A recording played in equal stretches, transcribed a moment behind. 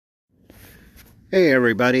Hey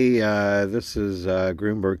everybody, this is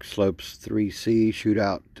Grunberg Slopes 3C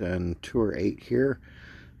Shootout and Tour 8 here.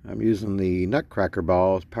 I'm using the Nutcracker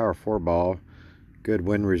ball, Power 4 ball, good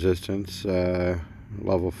wind resistance,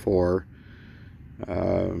 level 4.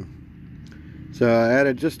 So I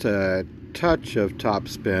added just a touch of top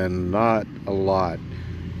spin, not a lot.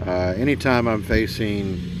 Anytime I'm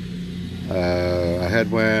facing a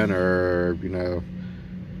headwind or,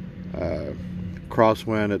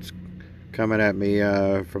 crosswind, it's coming at me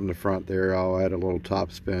from the front there, I'll add a little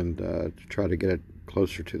top spin to try to get it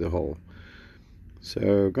closer to the hole.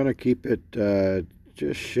 So going to keep it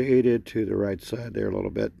just shaded to the right side there a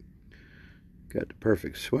little bit. Got the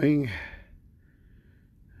perfect swing.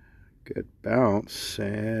 Good bounce,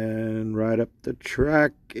 and right up the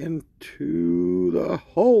track into the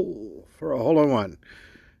hole for a hole-in-one.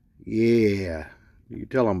 Yeah, you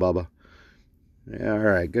tell him, Bubba. Yeah, all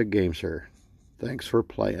right, good game, sir. Thanks for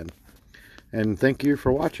playing. And thank you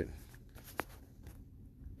for watching.